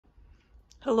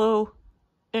Hello,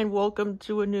 and welcome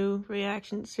to a new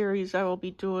reaction series I will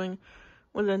be doing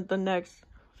within the next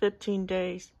 15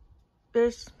 days.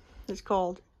 This is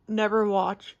called Never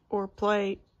Watch or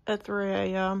Play at 3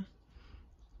 a.m.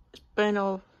 It's been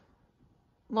a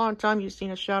long time you've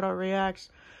seen a Shadow Reacts,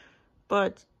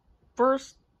 but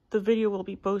first the video will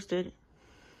be posted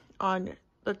on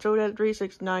the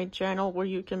Toadhead369 channel, where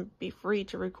you can be free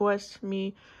to request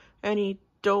me any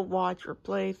Don't Watch or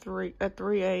Play at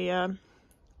 3 a.m.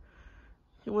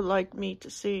 you would like me to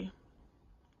see.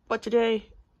 But today,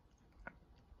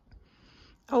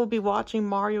 I will be watching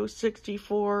Mario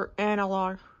 64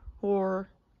 Analog Horror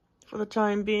for the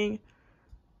time being.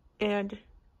 And,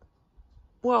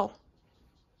 well,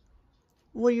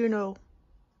 what do you know?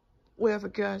 We have a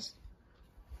guest.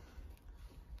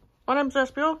 My name's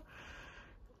Espio,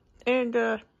 and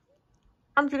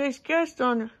I'm today's guest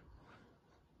on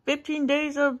 15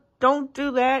 Days of Don't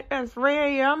Do That at 3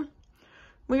 a.m.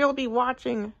 We'll be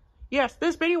watching, yes,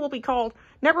 this video will be called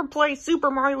Never Play Super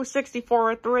Mario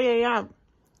 64 at 3 a.m.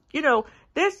 You know,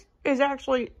 this is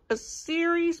actually a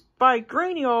series by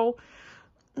Grainio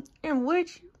in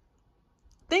which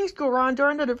things go on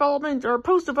during the development or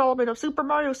post-development of Super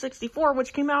Mario 64,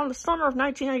 which came out in the summer of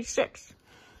 1996.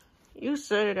 You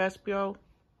said it, Espio.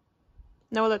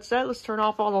 Now that said, let's turn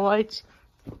off all the lights.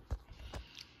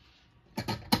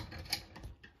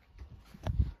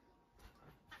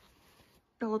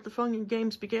 Now let the fun and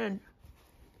games begin.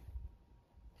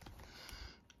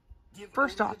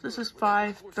 First off, this is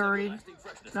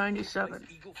 5/30/97.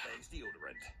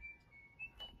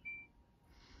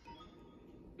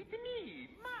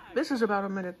 This is about a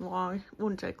minute long. It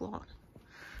wouldn't take long.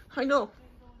 I know.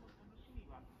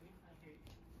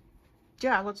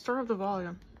 Yeah, let's turn up the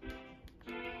volume.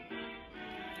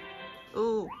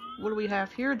 Ooh, what do we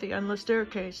have here? The Endless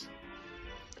Staircase.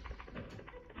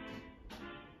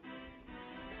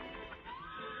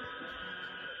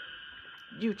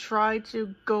 You tried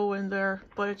to go in there,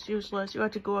 but it's useless. You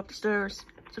had to go up the stairs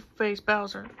to face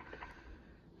Bowser.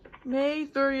 May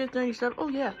 30th, 97. Oh,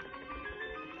 yeah.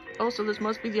 Also, this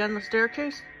must be the Endless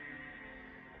Staircase.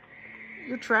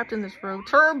 You're trapped in this room.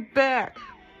 Turn back!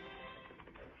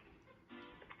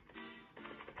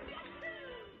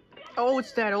 Oh,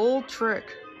 it's that old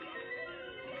trick.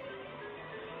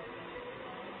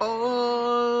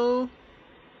 Oh.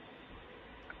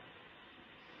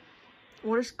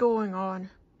 What is going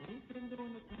on?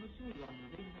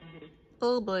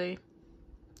 Oh boy.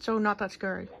 So not that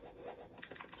scary.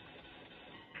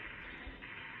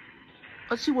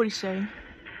 Let's see what he's saying.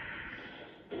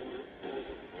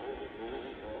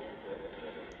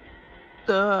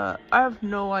 I have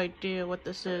no idea what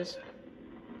this is.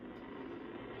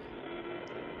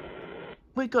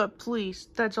 Wake up, please.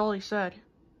 That's all he said.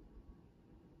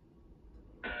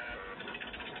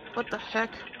 What the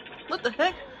heck? What the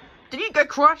heck? Did he get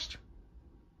crushed?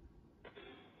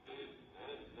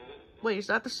 Wait, is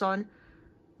that the sun?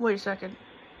 Wait a second.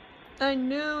 I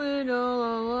knew it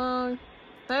all along.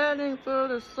 Heading for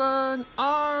the sun.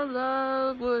 Our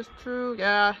love was true.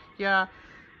 Yeah.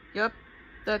 Yep.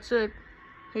 That's it.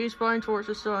 He's flying towards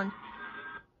the sun.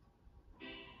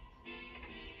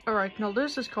 Alright, now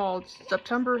this is called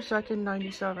September 2nd,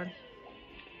 97.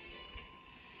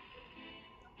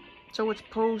 So it's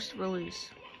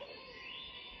post-release.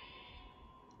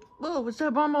 Whoa, was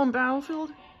that bomb on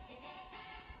Battlefield?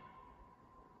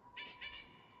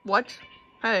 What?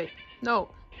 Hey, no.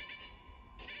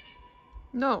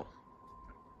 No.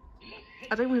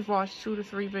 I think we've watched 2 to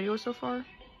 3 videos so far.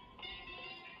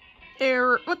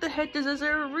 Error. What the heck does this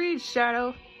error read,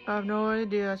 Shadow? I have no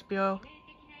idea, Espio.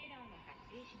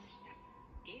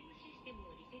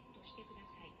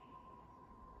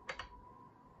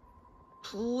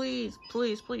 Please,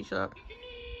 please, please shut up.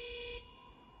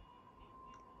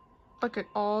 Look at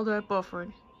all that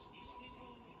buffering.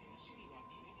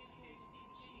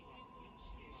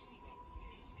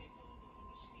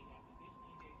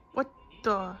 What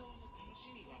the?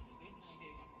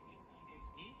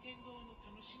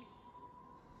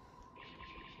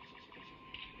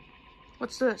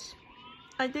 What's this?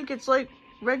 I think it's like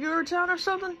regular town or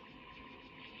something.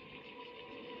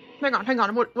 Hang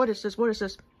on. What is this? What is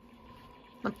this?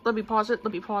 Let me pause it.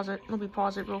 Let me pause it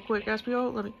real quick,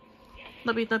 Espio. Let me.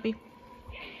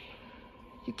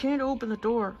 You can't open the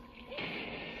door.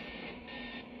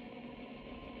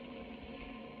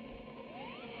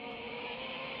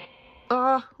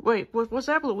 Wait, what's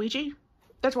that, Luigi?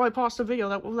 That's why I paused the video.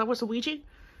 That was Luigi?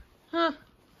 Huh.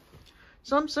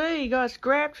 Some say he got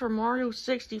scrapped from Mario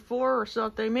 64 or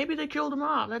something. Maybe they killed him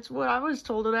off. That's what I was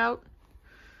told about.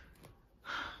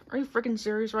 Are you freaking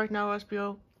serious right now,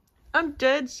 Espio? I'm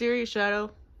dead serious, Shadow.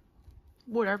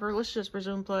 Whatever, let's just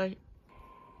resume play.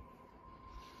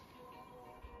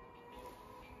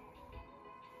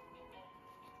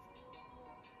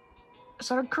 Is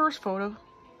that a curse photo?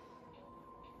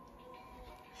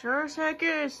 Sure as heck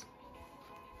is.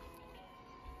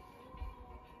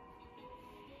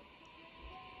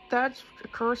 That's a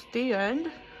curse. The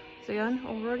end? The end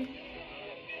already?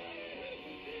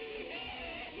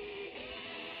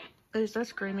 Is that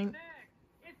screaming?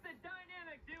 It's the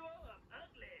dynamic duo of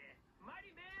Ugly,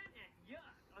 Mighty Man, and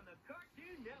Yuck on the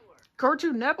Cartoon Network.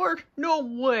 Cartoon Network? No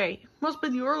way. Must be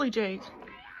the early days.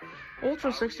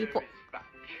 Ultra 64. Back,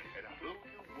 and a whole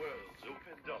new world's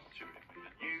opened up to him in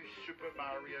the new Super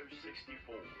Mario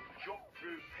 64. Jump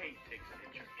through paintings and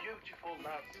into beautiful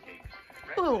landscapes,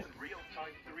 Oh. rendered in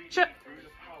real-time 3D Check. through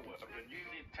the power of the new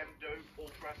Nintendo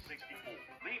Ultra 64.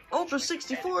 Leave Ultra those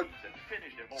 64? enemies and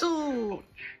finish them off So, with a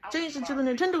punch. changed it to the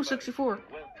Nintendo 64.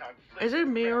 Well-timed Is it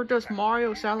me or does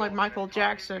Mario sound like Michael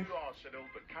Jackson? New arsenal,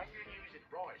 but can you use it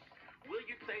right? Will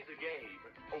you play the game,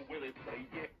 or will it play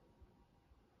you?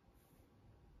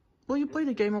 Will you play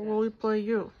the game or will you play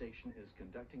you? Station is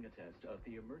conducting a test of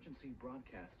the emergency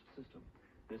broadcast system.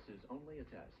 This is only a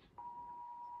test.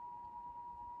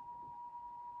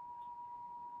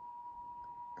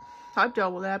 I've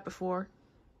dealt with that before.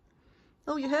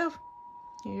 Oh, you have?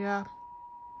 Yeah.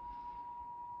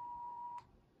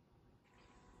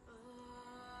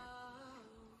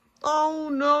 Oh,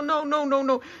 no, no, no, no,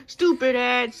 no. Stupid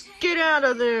ads, get out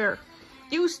of there.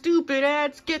 You stupid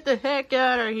ads, get the heck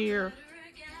out of here.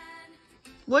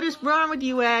 What is wrong with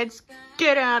you ads?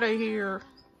 Get out of here.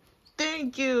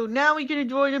 Thank you. Now we can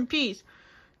enjoy it in peace.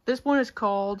 This one is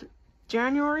called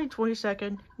January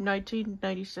 22nd,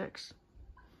 1996.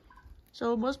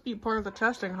 So it must be part of the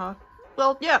testing, huh?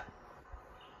 Well, yeah.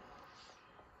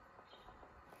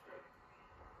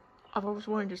 I've always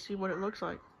wanted to see what it looks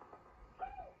like.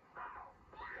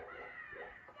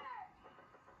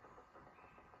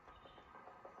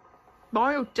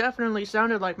 Mario definitely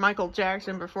sounded like Michael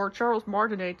Jackson before Charles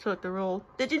Martinet took the role.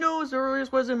 Did you know his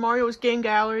earliest was in Mario's Game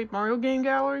Gallery? Mario Game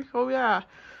Gallery? Oh yeah.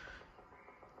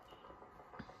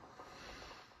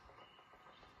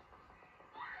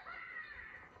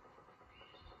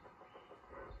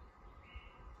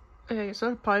 Hey, is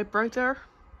that a pipe right there?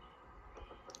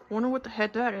 Wonder what the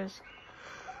heck that is.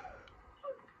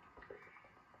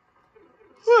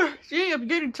 Gee, I'm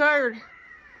getting tired.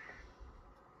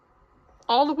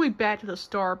 All the way back to the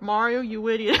start. Mario, you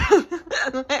idiot.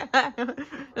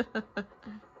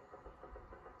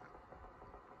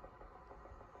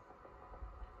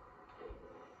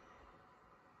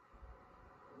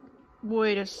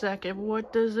 Wait a second.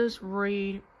 What does this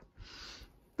read?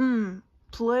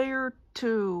 Player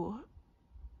 2.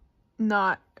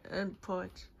 Not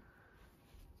input.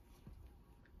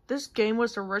 This game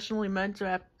was originally meant to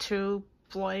have 2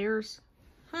 players.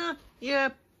 Huh, yeah.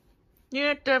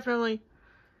 Yeah, definitely.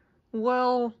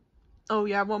 Well, oh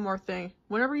yeah, one more thing.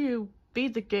 Whenever you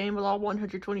beat the game with all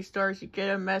 120 stars, you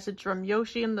get a message from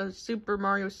Yoshi and the Super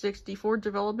Mario 64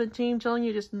 development team telling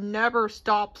you just never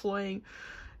stop playing.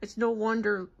 It's no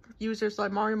wonder users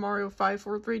like Mario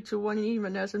 54321 and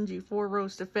even SMG4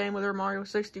 rose to fame with their Mario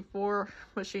 64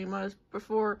 Mashimas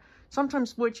before sometimes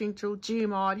switching to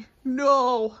Gmod.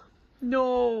 No!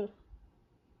 No!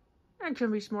 I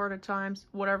can be smart at times.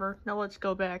 Whatever. Now let's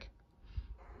go back.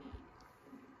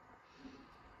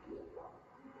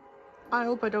 I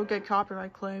hope I don't get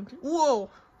copyright claimed. Whoa!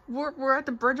 We're at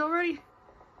the bridge already?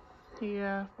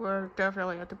 Yeah, we're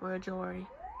definitely at the bridge already.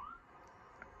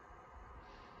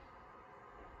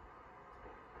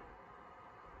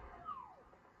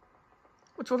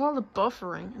 What's with all the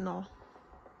buffering and all?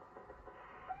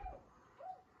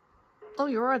 Oh,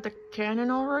 you're at the cannon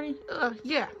already?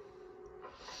 Yeah.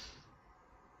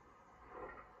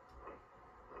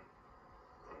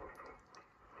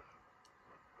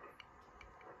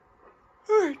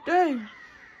 Dang.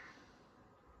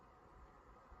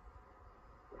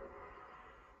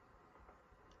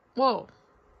 Whoa.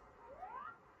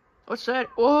 What's that?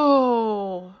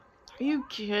 Whoa. Are you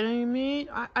kidding me?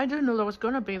 I didn't know that was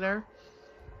gonna be there.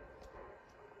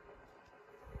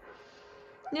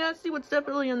 Yeah, see what's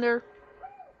definitely in there.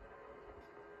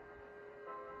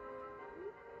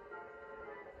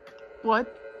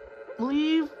 What?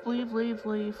 Leave.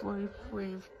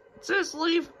 It says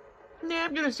leave. Nah,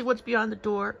 I'm gonna see what's beyond the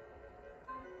door.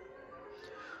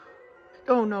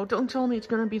 Oh no, don't tell me it's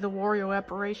gonna be the Wario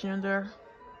apparition in there.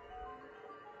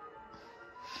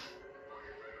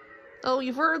 Oh,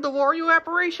 you've heard of the Wario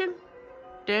apparition?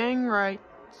 Dang right.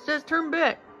 It says turn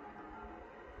back.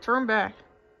 Turn back.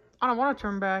 I don't want to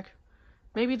turn back.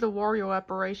 Maybe the Wario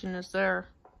apparition is there.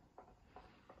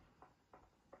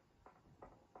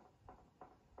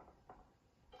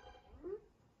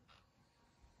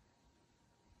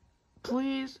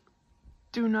 Please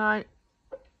do not.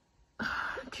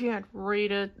 Can't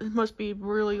read it. It must be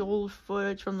really old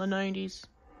footage from the 90s.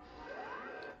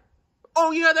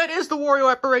 Oh yeah, that is the Wario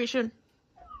operation.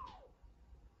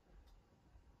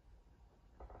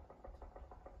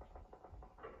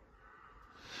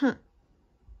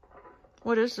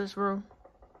 What is this room?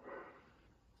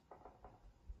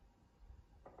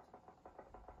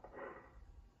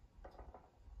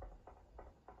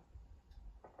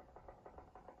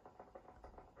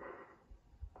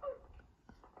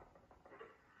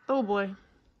 Oh boy.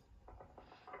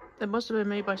 That must have been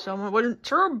made by someone. Wouldn't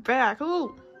turn back.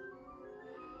 Oh.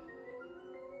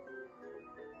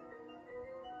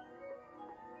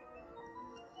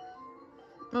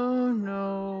 Oh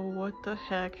no. What the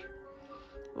heck?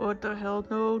 What the hell?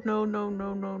 No, no, no,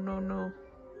 no, no, no, no.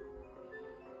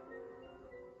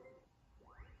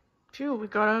 Phew, we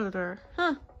got out of there.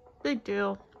 Huh. Big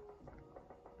deal.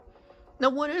 Now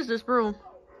what is this room?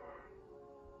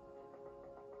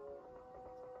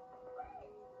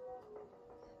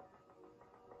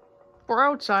 We're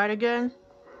outside again.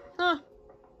 Huh.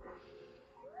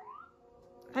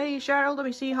 Hey, Shadow, let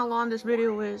me see how long this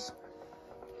video is.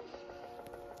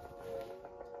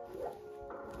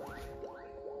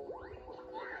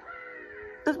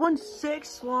 This one's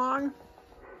 6 long.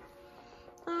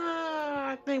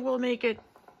 I think we'll make it.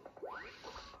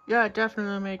 Yeah,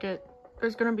 definitely make it.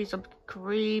 There's gonna be some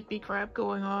creepy crap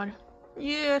going on.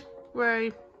 Yeah,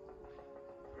 right.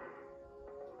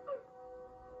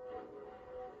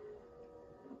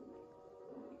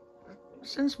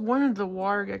 Since when did the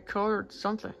water get colored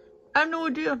something? I have no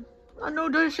idea. I know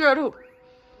the Shadow.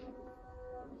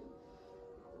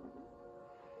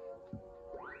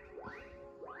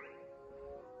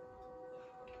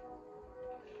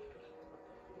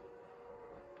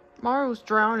 Mario's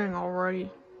drowning already.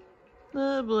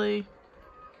 Lovely.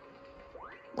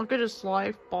 Look at his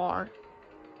life bar.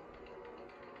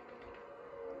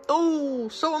 Oh,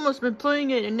 someone must have been playing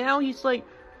it and now he's like...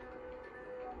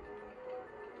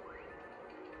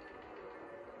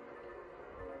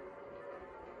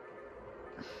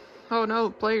 Oh no,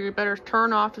 player, you better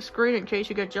turn off the screen in case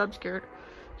you get jump scared.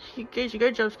 In case you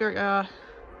get jump scared,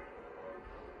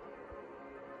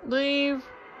 leave.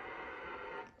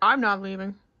 I'm not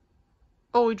leaving.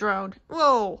 Oh, he drowned.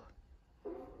 Whoa!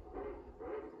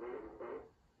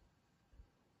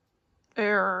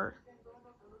 Error.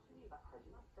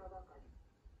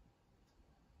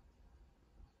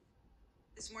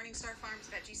 This Morningstar Farms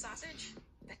veggie sausage.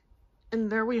 And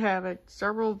there we have it.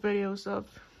 Several videos of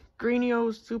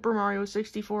Greenio's Super Mario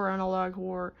 64 Analog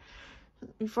Horror.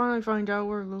 We finally find out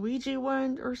where Luigi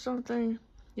went or something.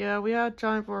 Yeah, we had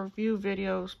time for a few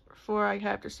videos before I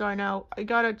have to sign out. I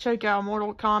gotta check out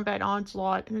Mortal Kombat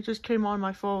Onslaught, and it just came on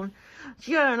my phone.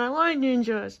 Yeah, and I like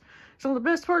ninjas. So the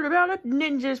best part about it,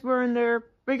 ninjas were in there.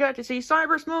 We got to see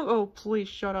Cyber Smoke. Oh, please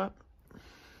shut up.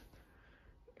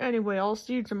 Anyway, I'll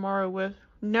see you tomorrow with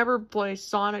Never Play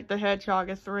Sonic the Hedgehog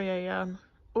at 3 a.m.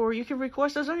 Or you can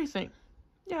request us anything.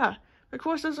 Yeah,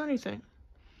 request us anything.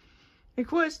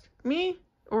 Request me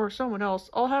or someone else.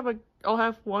 I'll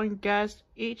have one guest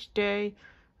each day,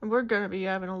 and we're gonna be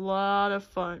having a lot of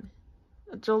fun.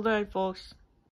 Until then, folks.